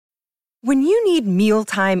When you need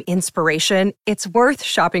mealtime inspiration, it's worth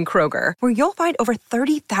shopping Kroger, where you'll find over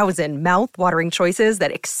 30,000 mouth-watering choices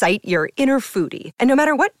that excite your inner foodie. And no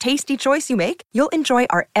matter what tasty choice you make, you'll enjoy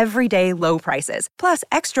our everyday low prices, plus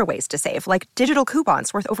extra ways to save, like digital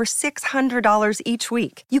coupons worth over $600 each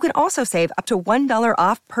week. You can also save up to $1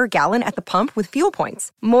 off per gallon at the pump with fuel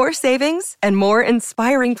points. More savings and more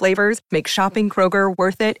inspiring flavors make shopping Kroger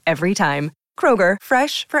worth it every time. Kroger,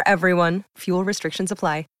 fresh for everyone. Fuel restrictions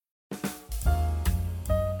apply.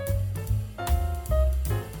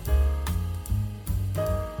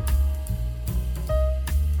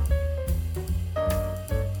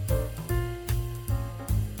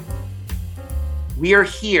 We are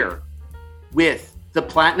here with the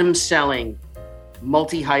platinum-selling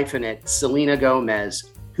multi-hyphenate Selena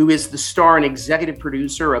Gomez, who is the star and executive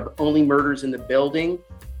producer of Only Murders in the Building,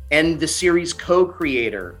 and the series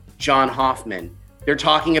co-creator, John Hoffman. They're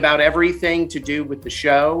talking about everything to do with the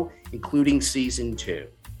show, including season 2.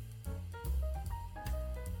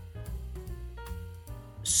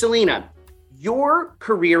 Selena, your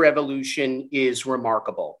career evolution is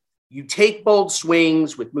remarkable. You take bold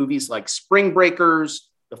swings with movies like Spring Breakers,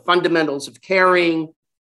 The Fundamentals of Caring,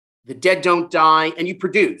 The Dead Don't Die, and you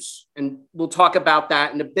produce. And we'll talk about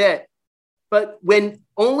that in a bit. But when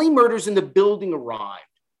Only Murders in the Building arrived,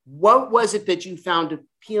 what was it that you found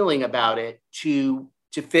appealing about it to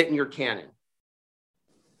fit in your canon?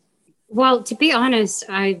 Well, to be honest,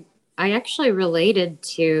 I actually related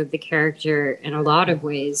to the character in a lot of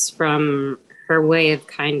ways, from her way of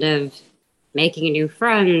kind of making new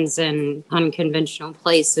friends in unconventional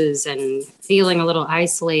places and feeling a little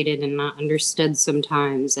isolated and not understood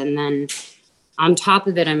sometimes. And then on top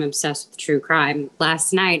of it, I'm obsessed with true crime.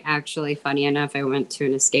 Last night, actually, funny enough, I went to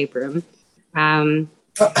an escape room. And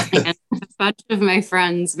a bunch of my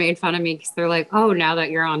friends made fun of me because they're like, oh, now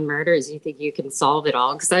that you're on murders, you think you can solve it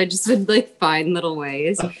all? Because I just would like find little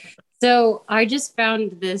ways. So I just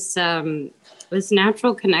found this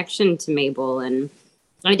natural connection to Mabel, and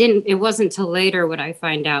it wasn't till later would I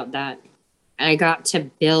find out that I got to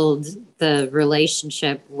build the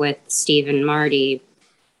relationship with Steve and Marty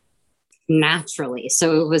naturally.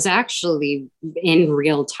 So it was actually in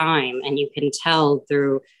real time. And you can tell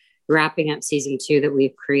through wrapping up season 2 that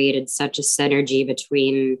we've created such a synergy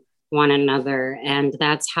between one another. And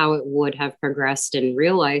that's how it would have progressed in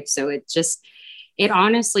real life. So it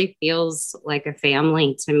honestly feels like a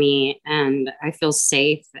family to me, and I feel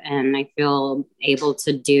safe and I feel able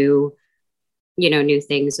to do, new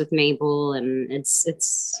things with Mabel. And it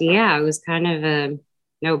was kind of a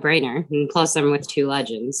no-brainer. And plus I'm with 2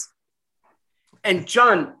 legends. And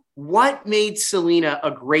John, what made Selena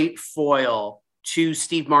a great foil to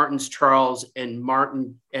Steve Martin's Charles and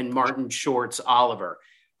Martin Short's Oliver?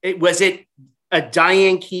 Was it a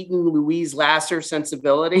Diane Keaton, Louise Lasser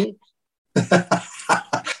sensibility?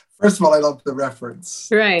 First of all, I love the reference.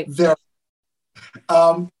 Right.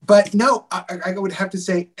 But no, I would have to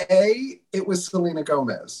say, it was Selena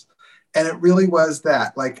Gomez. And it really was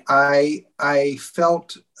that. Like, I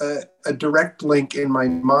felt a direct link in my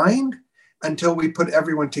mind until we put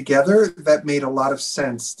everyone together that made a lot of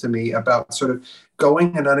sense to me about sort of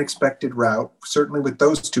going an unexpected route, certainly with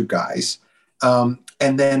those 2 guys, and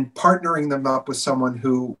then partnering them up with someone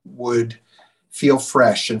who would feel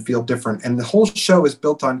fresh and feel different. And the whole show is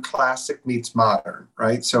built on classic meets modern,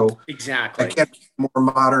 right? So exactly, I can't be a more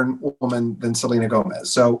modern woman than Selena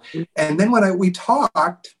Gomez. So, and then when we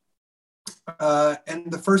talked, and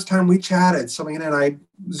the first time we chatted, Selena and I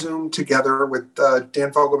Zoomed together with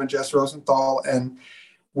Dan Fogelman, Jess Rosenthal, and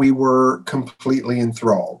we were completely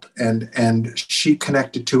enthralled. And she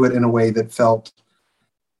connected to it in a way that felt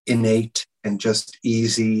innate and just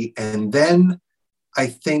easy. And then I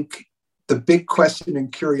think the big question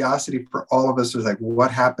and curiosity for all of us was like,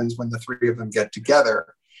 what happens when the 3 of them get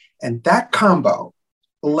together? And that combo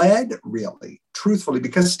led really, truthfully,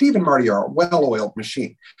 because Steve and Marty are a well-oiled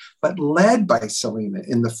machine, but led by Selena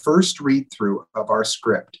in the first read-through of our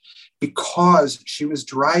script, because she was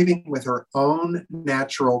driving with her own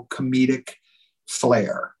natural comedic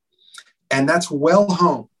flair. And that's well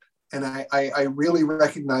honed. And I really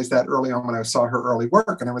recognized that early on when I saw her early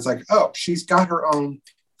work. And I was like, oh, she's got her own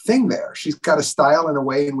thing there. She's got a style and a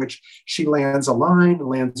way in which she lands a line,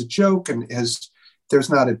 lands a joke, and there's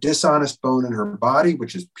not a dishonest bone in her body,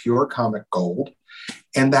 which is pure comic gold.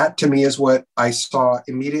 And that to me is what I saw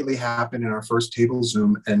immediately happen in our first table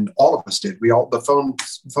Zoom. And all of us did. The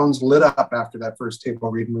phones lit up after that first table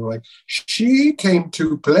read, and we were like, she came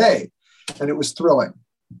to play. And it was thrilling.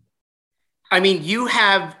 I mean, you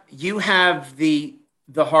have the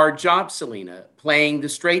hard job, Selena, playing the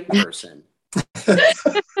straight person.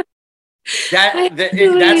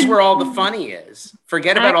 That's where all the funny is.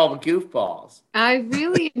 Forget about all the goofballs. I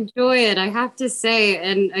really enjoy it, I have to say.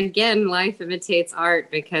 And again, life imitates art,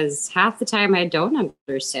 because half the time I don't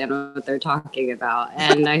understand what they're talking about,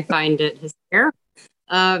 and I find it hysterical.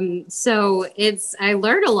 So I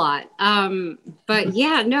learned a lot. But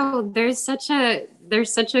yeah, no, there's such a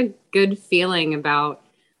good feeling about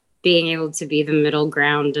being able to be the middle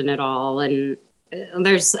ground in it all. And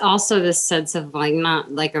there's also this sense of like,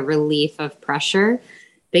 not like a relief of pressure,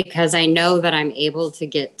 because I know that I'm able to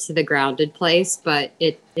get to the grounded place, but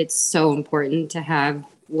it's so important to have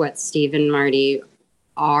what Steve and Marty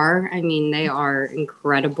are. I mean, they are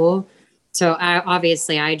incredible. So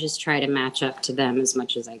I just try to match up to them as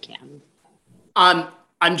much as I can.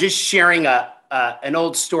 I'm just sharing an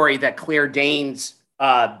old story that Claire Danes,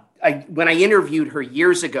 when I interviewed her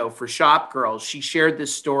years ago for Shop Girls, she shared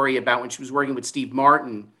this story about when she was working with Steve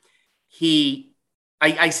Martin.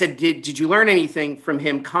 I said, did you learn anything from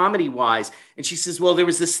him comedy wise? And she says, well, there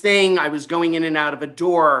was this thing, I was going in and out of a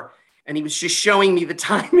door and he was just showing me the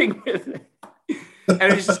timing with it. And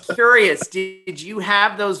I was just curious, did you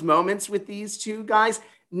have those moments with these two guys?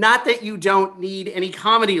 Not that you don't need any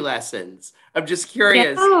comedy lessons. I'm just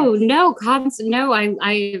curious. No,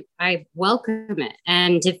 I welcome it.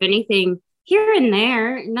 And if anything, here and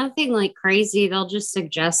there, nothing like crazy. They'll just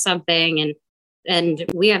suggest something, and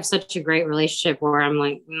we have such a great relationship where I'm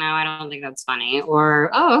like, no, I don't think that's funny, or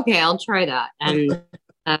oh, okay, I'll try that. And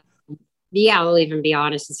yeah, I'll even be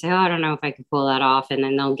honest and say, oh, I don't know if I could pull that off, and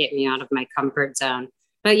then they'll get me out of my comfort zone.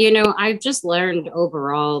 But I've just learned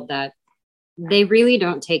overall that they really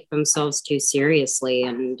don't take themselves too seriously,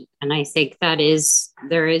 and I think there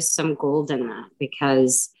is some gold in that,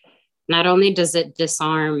 because not only does it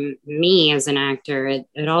disarm me as an actor,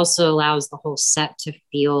 it also allows the whole set to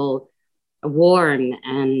feel warm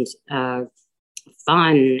and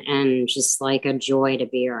fun and just like a joy to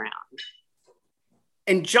be around.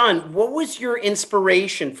 And John, what was your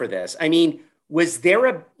inspiration for this? I mean, was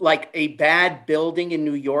there a bad building in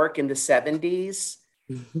New York in the 70s?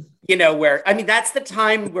 Where, I mean, that's the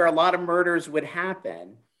time where a lot of murders would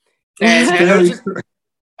happen. And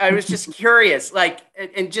I was just curious,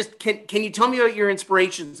 and just can you tell me about your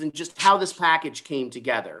inspirations and just how this package came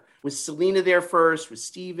together? Was Selena there first? Was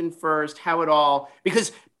Steven first? How it all?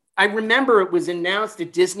 Because I remember it was announced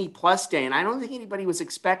at Disney Plus Day, and I don't think anybody was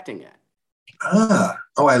expecting it.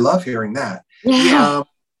 I love hearing that. Yeah.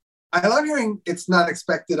 I love hearing it's not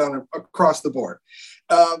expected across the board.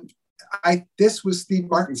 This was Steve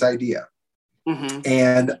Martin's idea. Mm-hmm.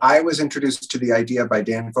 And I was introduced to the idea by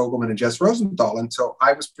Dan Fogelman and Jess Rosenthal. And so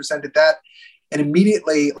I was presented that, and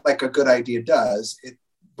immediately, like a good idea does, it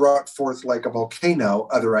brought forth like a volcano,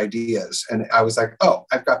 other ideas. And I was like, oh,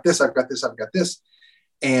 I've got this.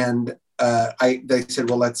 And they said,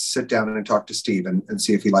 well, let's sit down and talk to Steve and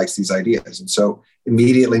see if he likes these ideas. And so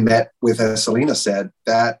immediately met with, as Selena said,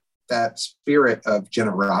 that spirit of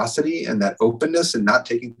generosity and that openness and not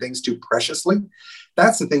taking things too preciously.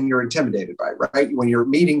 That's the thing you're intimidated by, right? When you're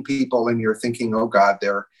meeting people and you're thinking, oh God,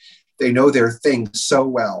 they know their thing so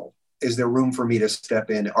well. Is there room for me to step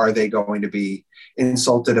in? Are they going to be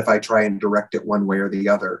insulted if I try and direct it one way or the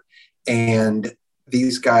other? And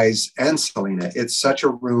these guys and Selena, it's such a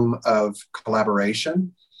room of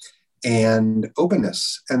collaboration and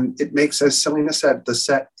openness. And it makes, as Selena said, the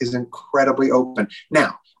set is incredibly open.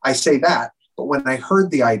 Now, I say that, but when I heard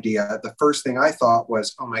the idea, the first thing I thought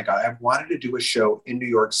was, oh my God, I've wanted to do a show in New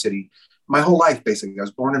York City my whole life, basically. I was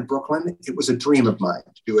born in Brooklyn. It was a dream of mine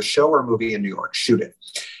to do a show or a movie in New York, shoot it.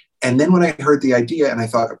 And then when I heard the idea and I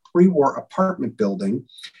thought a pre-war apartment building,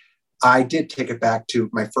 I did take it back to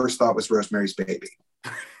my first thought was Rosemary's Baby.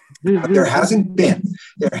 But there hasn't been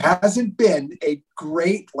a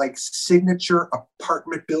great signature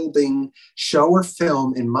apartment building show or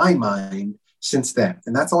film in my mind since then.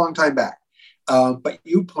 And that's a long time back. But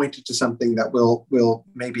you pointed to something that will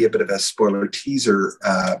maybe a bit of a spoiler teaser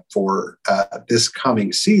for this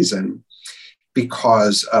coming season,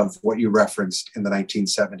 because of what you referenced in the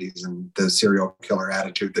 1970s and the serial killer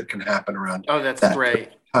attitude that can happen around that great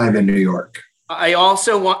time in New York. I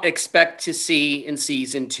also expect to see in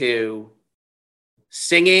season 2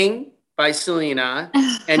 singing by Selena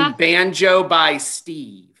and banjo by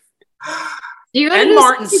Steve. And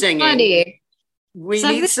Martin singing. Funny. We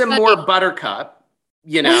need some more Buttercup,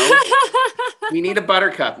 We need a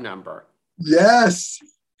Buttercup number. Yes.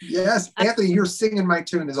 Anthony, you're singing my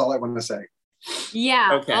tune is all I want to say.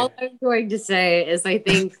 Yeah. Okay. All I'm going to say is I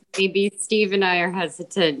think maybe Steve and I are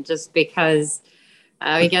hesitant just because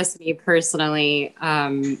I guess me personally,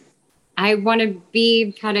 I want to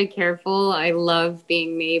be kind of careful. I love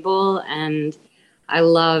being Mabel and I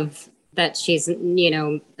love that she's,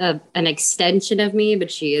 an extension of me,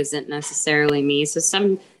 but she isn't necessarily me. So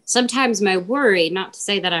sometimes my worry, not to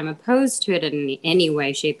say that I'm opposed to it in any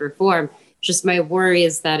way, shape, or form, just my worry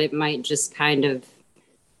is that it might just kind of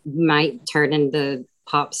might turn into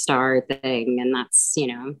pop star thing. And that's,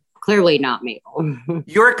 clearly not Mabel.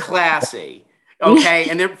 You're classy. Okay.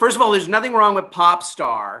 And there, first of all, there's nothing wrong with pop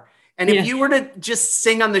star. And if you were to just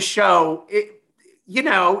sing on the show,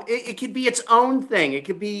 it could be its own thing. It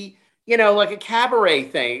could be, like a cabaret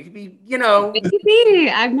thing. It could be, Maybe.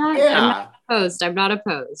 I'm not opposed. I'm not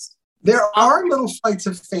opposed. There are little flights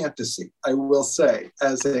of fantasy, I will say,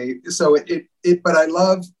 but I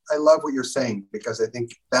love what you're saying, because I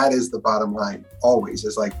think that is the bottom line always,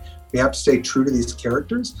 is like, we have to stay true to these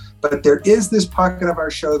characters, but there is this pocket of our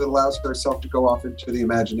show that allows ourselves to go off into the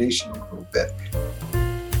imagination a little bit.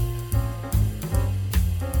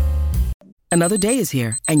 Another day is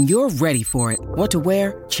here, and you're ready for it. What to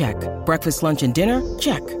wear? Check. Breakfast, lunch, and dinner?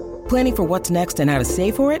 Check. Planning for what's next and how to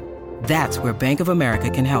save for it? That's where Bank of America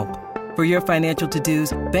can help. For your financial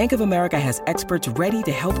to-dos, Bank of America has experts ready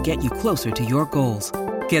to help get you closer to your goals.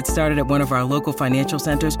 Get started at one of our local financial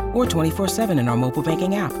centers or 24/7 in our mobile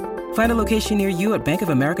banking app. Find a location near you at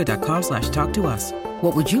bankofamerica.com/talktous.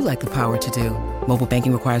 What would you like the power to do? Mobile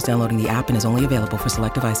banking requires downloading the app and is only available for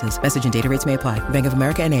select devices. Message and data rates may apply. Bank of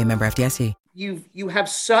America NA, member FDIC. You have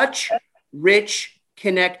such rich,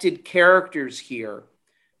 connected characters here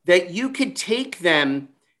that you could take them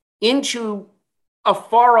into a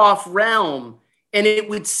far off realm and it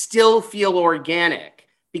would still feel organic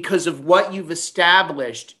because of what you've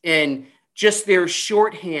established and just their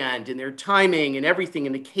shorthand and their timing and everything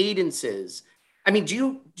and the cadences. I mean,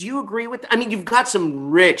 do you agree with, I mean, you've got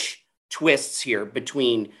some rich twists here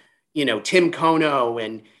between, Tim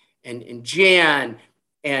Kono and Jan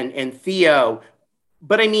and Theo.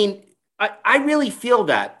 But I mean, I really feel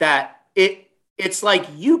that it's like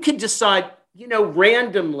you could decide,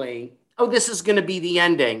 randomly, oh, this is going to be the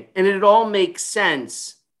ending. And it all makes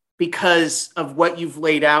sense because of what you've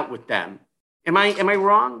laid out with them. Am I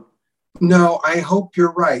wrong? No, I hope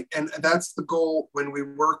you're right. And that's the goal when we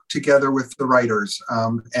work together with the writers.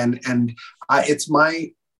 It's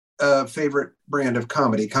my favorite brand of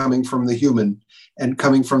comedy, coming from the human and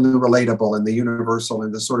coming from the relatable and the universal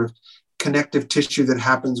and the sort of connective tissue that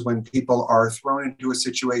happens when people are thrown into a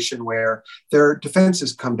situation where their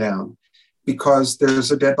defenses come down because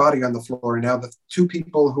there's a dead body on the floor. And now the two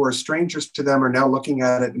people who are strangers to them are now looking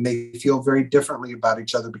at it and they feel very differently about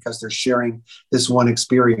each other because they're sharing this one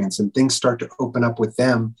experience, and things start to open up with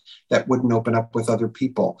them that wouldn't open up with other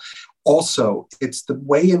people. Also, it's the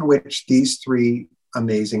way in which these three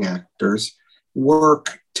amazing actors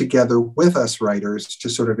work together with us writers to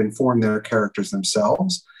sort of inform their characters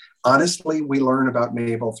themselves. Honestly, we learn about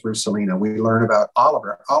Mabel through Selena. We learn about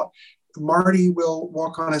Oliver. Marty will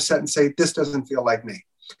walk on a set and say, this doesn't feel like me.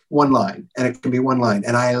 One line, and it can be one line.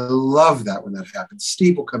 And I love that when that happens.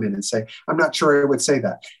 Steve will come in and say, I'm not sure I would say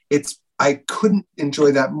that. I couldn't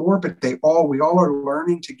enjoy that more, but we all are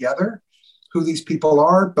learning together who these people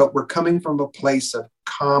are, but we're coming from a place of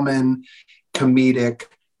common comedic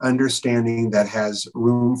understanding that has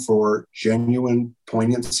room for genuine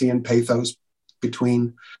poignancy and pathos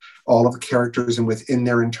between all of the characters and within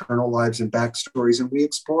their internal lives and backstories. And we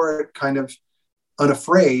explore it kind of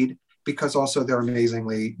unafraid because also they're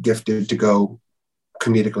amazingly gifted to go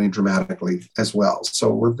comedically and dramatically as well.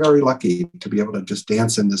 So we're very lucky to be able to just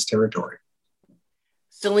dance in this territory.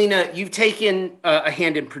 Selena, you've taken a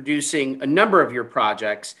hand in producing a number of your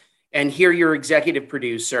projects, and here you're executive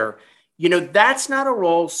producer. That's not a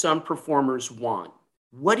role some performers want.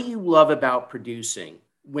 What do you love about producing?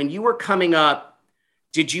 When you were coming up,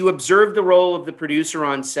 did you observe the role of the producer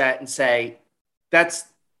on set and say, that's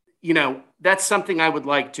something I would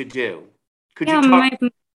like to do? Could you talk?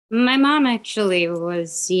 My mom actually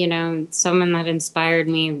was, someone that inspired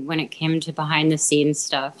me when it came to behind the scenes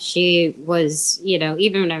stuff. She was,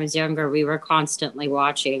 even when I was younger, we were constantly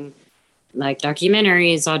watching like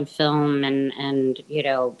documentaries on film and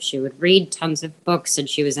she would read tons of books, and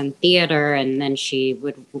she was in theater, and then she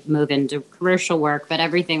would move into commercial work, but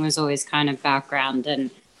everything was always kind of background.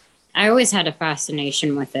 And I always had a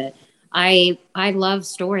fascination with it. I love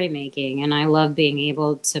story making, and I love being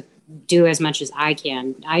able to do as much as I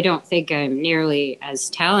can. I don't think I'm nearly as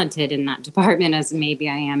talented in that department as maybe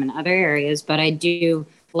I am in other areas, but I do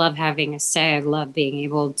love having a say. I love being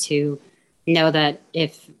able to know that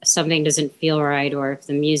if something doesn't feel right, or if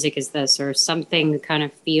the music is this, or something kind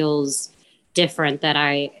of feels different,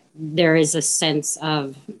 that there is a sense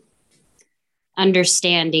of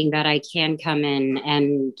understanding that I can come in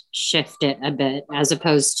and shift it a bit, as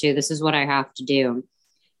opposed to this is what I have to do.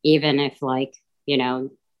 even if like, you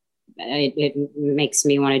know, it makes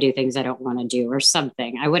me want to do things I don't want to do or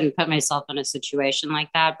something. I wouldn't put myself in a situation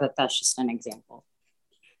like that, but that's just an example.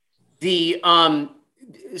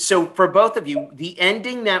 So for both of you, the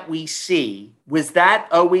ending that we see, was that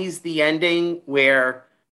always the ending where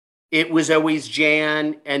it was always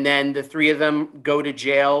Jan and then the three of them go to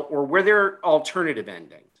jail, or were there alternative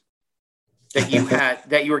endings that you had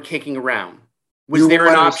that you were kicking around? Was there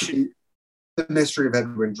an option? The Mystery of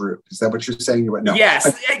Edwin Drood. Is that what you're saying? You went, no.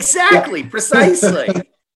 Yes, exactly, precisely.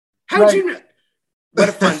 How'd you know? What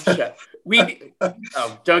a fun show.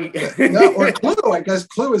 Don't. No, or Clue. I guess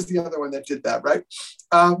Clue is the other one that did that, right?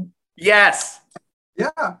 Yes.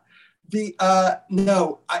 Yeah.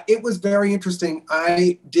 It was very interesting.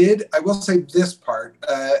 I will say this part.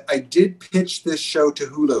 I did pitch this show to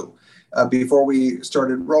Hulu before we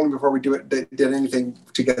started rolling, before we did anything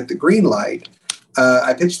to get the green light.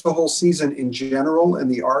 I pitched the whole season in general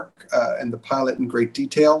and the arc and the pilot in great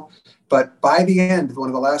detail. But by the end, one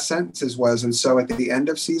of the last sentences was, and so at the end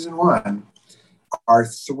of season 1, our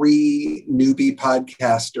 3 newbie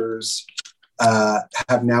podcasters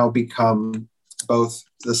have now become both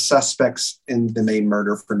the suspects in the main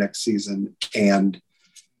murder for next season and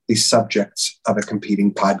the subjects of a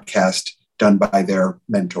competing podcast done by their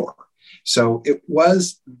mentor. So it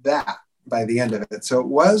was that by the end of it. So it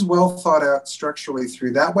was well thought out structurally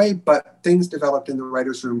through that way, but things developed in the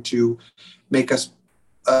writer's room to make us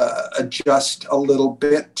adjust a little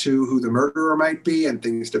bit to who the murderer might be, and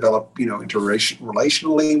things develop,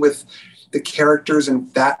 relationally with the characters.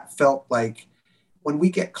 And that felt like when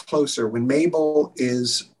we get closer, when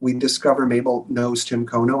we discover Mabel knows Tim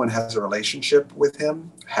Kono and has a relationship with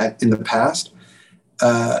him, had in the past,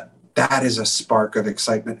 that is a spark of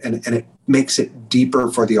excitement, and it makes it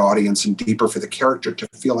deeper for the audience and deeper for the character to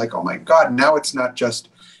feel like, oh my God, now it's not just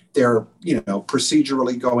they're,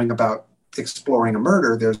 procedurally going about exploring a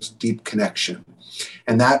murder, there's deep connection.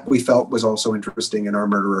 And that we felt was also interesting in our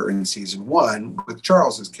murderer in season 1 with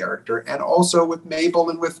Charles's character, and also with Mabel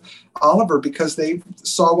and with Oliver, because they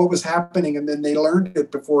saw what was happening and then they learned it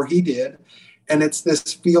before he did. And it's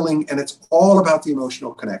this feeling, and it's all about the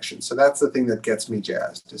emotional connection. So that's the thing that gets me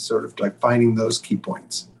jazzed, is sort of like finding those key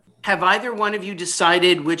points. Have either one of you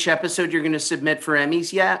decided which episode you're going to submit for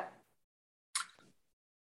Emmys yet?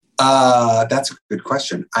 That's a good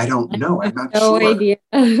question. I don't know. I'm not sure. Idea.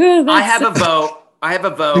 I have a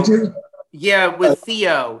vote. Did you? Yeah, with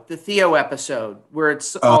Theo, the Theo episode where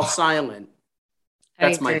it's all silent.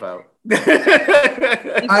 That's my vote.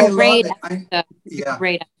 I love it.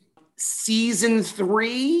 Great. Season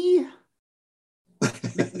 3?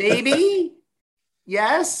 Maybe?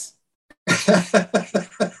 Yes?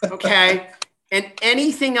 Okay. And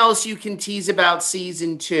anything else you can tease about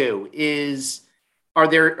season 2 are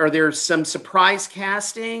there some surprise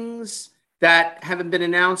castings that haven't been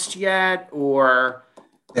announced yet, or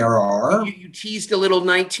there are? You teased a little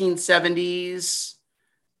 1970s.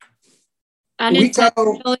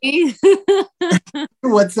 Unintentionally.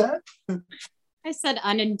 What's that? I said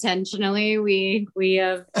unintentionally. We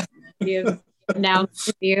have announced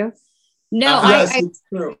with you. No, it's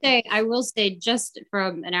true. I will say, just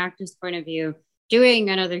from an actor's point of view, doing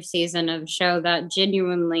another season of a show that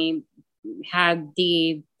genuinely had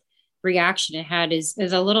the reaction it had is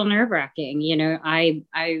a little nerve-wracking. I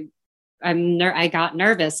got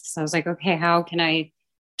nervous because I was like, okay, how can I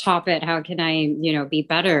top it? How can I, be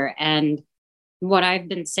better? And what I've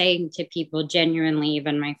been saying to people, genuinely,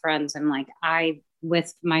 even my friends, I'm like,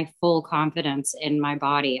 with my full confidence in my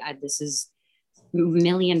body, this is a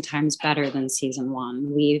million times better than season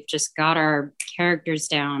 1. We've just got our characters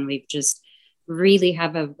down. We've just really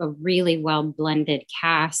have a really well blended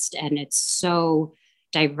cast, and it's so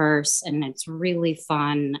diverse and it's really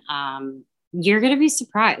fun. You're going to be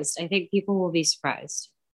surprised. I think people will be surprised.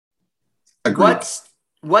 Agreed.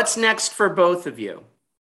 What's next for both of you?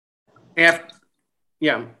 I'll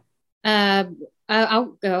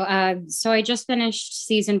go. So I just finished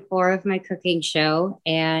season 4 of my cooking show,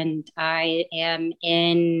 and I am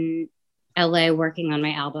in LA working on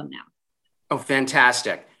my album now. Oh,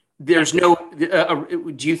 fantastic. There's no,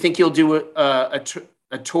 do you think you'll do a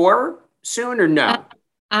tour soon or no?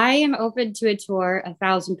 I am open to a tour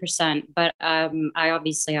 1,000%, but I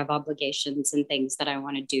obviously have obligations and things that I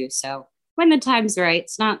want to do. So when the time's right,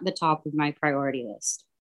 it's not the top of my priority list.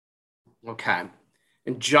 Okay.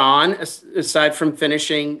 And John, aside from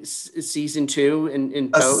finishing season 2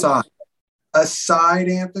 in post? Aside,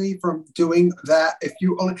 Anthony, from doing that,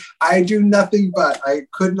 I do nothing but, I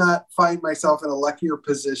could not find myself in a luckier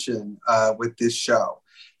position with this show.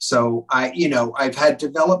 So I've had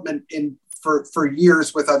development in for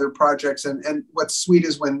years with other projects. And what's sweet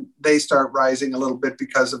is when they start rising a little bit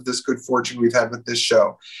because of this good fortune we've had with this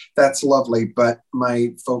show. That's lovely. But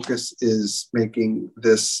my focus is making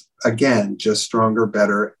this, again, just stronger,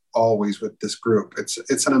 better, always with this group.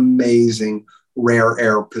 It's an amazing, rare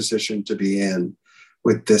air position to be in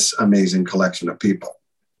with this amazing collection of people.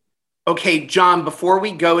 Okay, John, before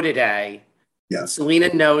we go today, yes,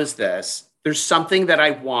 Selena knows this. There's something that I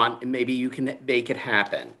want, and maybe you can make it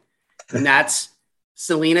happen. And that's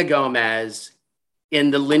Selena Gomez in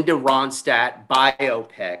the Linda Ronstadt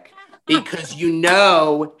biopic, because you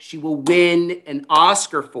know she will win an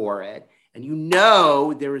Oscar for it. And you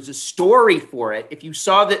know there is a story for it. If you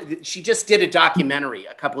saw that, she just did a documentary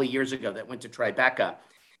a couple of years ago that went to Tribeca.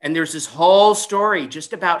 And there's this whole story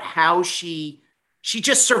just about how she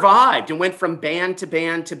just survived and went from band to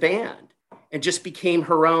band to band and just became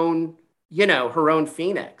her own, her own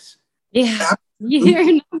phoenix. Yeah,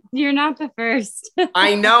 you're not the first.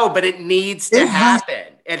 I know, but it needs to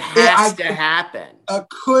happen. It has to happen. I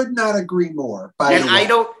could not agree more.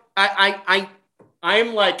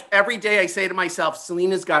 I'm like, every day I say to myself,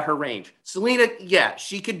 Selena's got her range. Selena, yeah,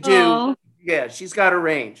 she could do, she's got her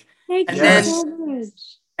range. Thank you so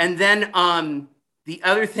much. And then the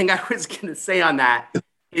other thing I was going to say on that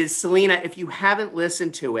is, Selena, if you haven't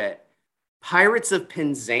listened to it, Pirates of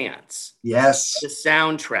Penzance. Yes. The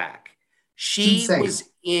soundtrack. She was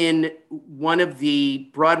in one of the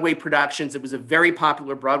Broadway productions. It was a very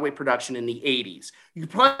popular Broadway production in the 80s. You could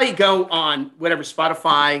probably go on whatever,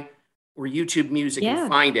 Spotify or YouTube Music and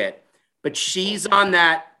find it. But she's on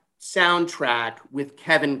that soundtrack with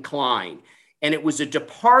Kevin Kline. And it was a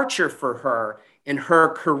departure for her in her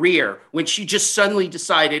career when she just suddenly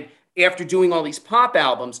decided, after doing all these pop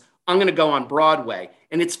albums, I'm going to go on Broadway.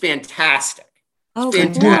 And it's fantastic. Oh,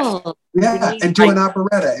 fantastic. Cool. Yeah, and do an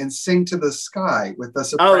operetta and sing to the sky with the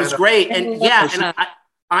soprano. Oh, it's great. And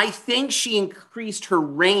I think she increased her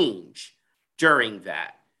range during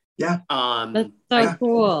that. Yeah. That's so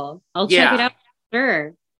cool. I'll check it out for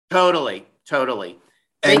sure. Totally.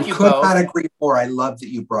 Thank you both. Not agree more. I love that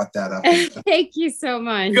you brought that up. Thank you so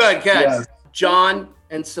much. Good. Yes. John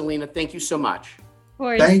and Selena, thank you so much. Of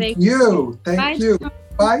course. Thank you. Thank you.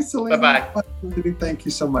 Bye, Selena. Bye-bye. Thank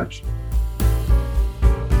you so much.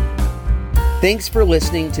 Thanks for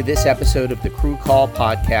listening to this episode of the Crew Call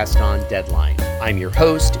podcast on Deadline. I'm your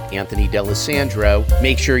host, Anthony D'Alessandro.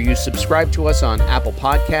 Make sure you subscribe to us on Apple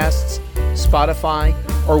Podcasts, Spotify,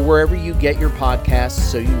 or wherever you get your podcasts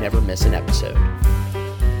so you never miss an episode.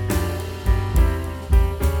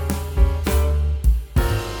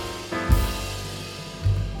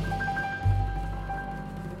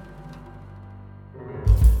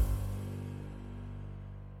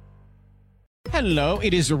 Hello,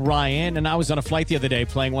 it is Ryan, and I was on a flight the other day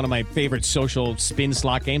playing one of my favorite social spin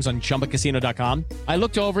slot games on ChumbaCasino.com. I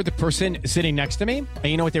looked over at the person sitting next to me, and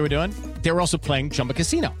you know what they were doing? They were also playing Chumba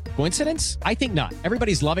Casino. Coincidence? I think not.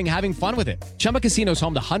 Everybody's loving having fun with it. Chumba Casino is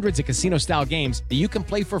home to hundreds of casino-style games that you can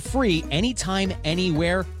play for free anytime,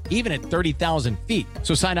 anywhere, even at 30,000 feet.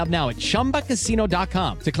 So sign up now at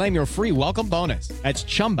ChumbaCasino.com to claim your free welcome bonus. That's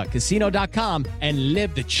ChumbaCasino.com and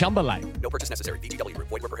live the Chumba life. No purchase necessary. VGW.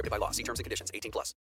 Void where prohibited by law. See terms and conditions. 18+.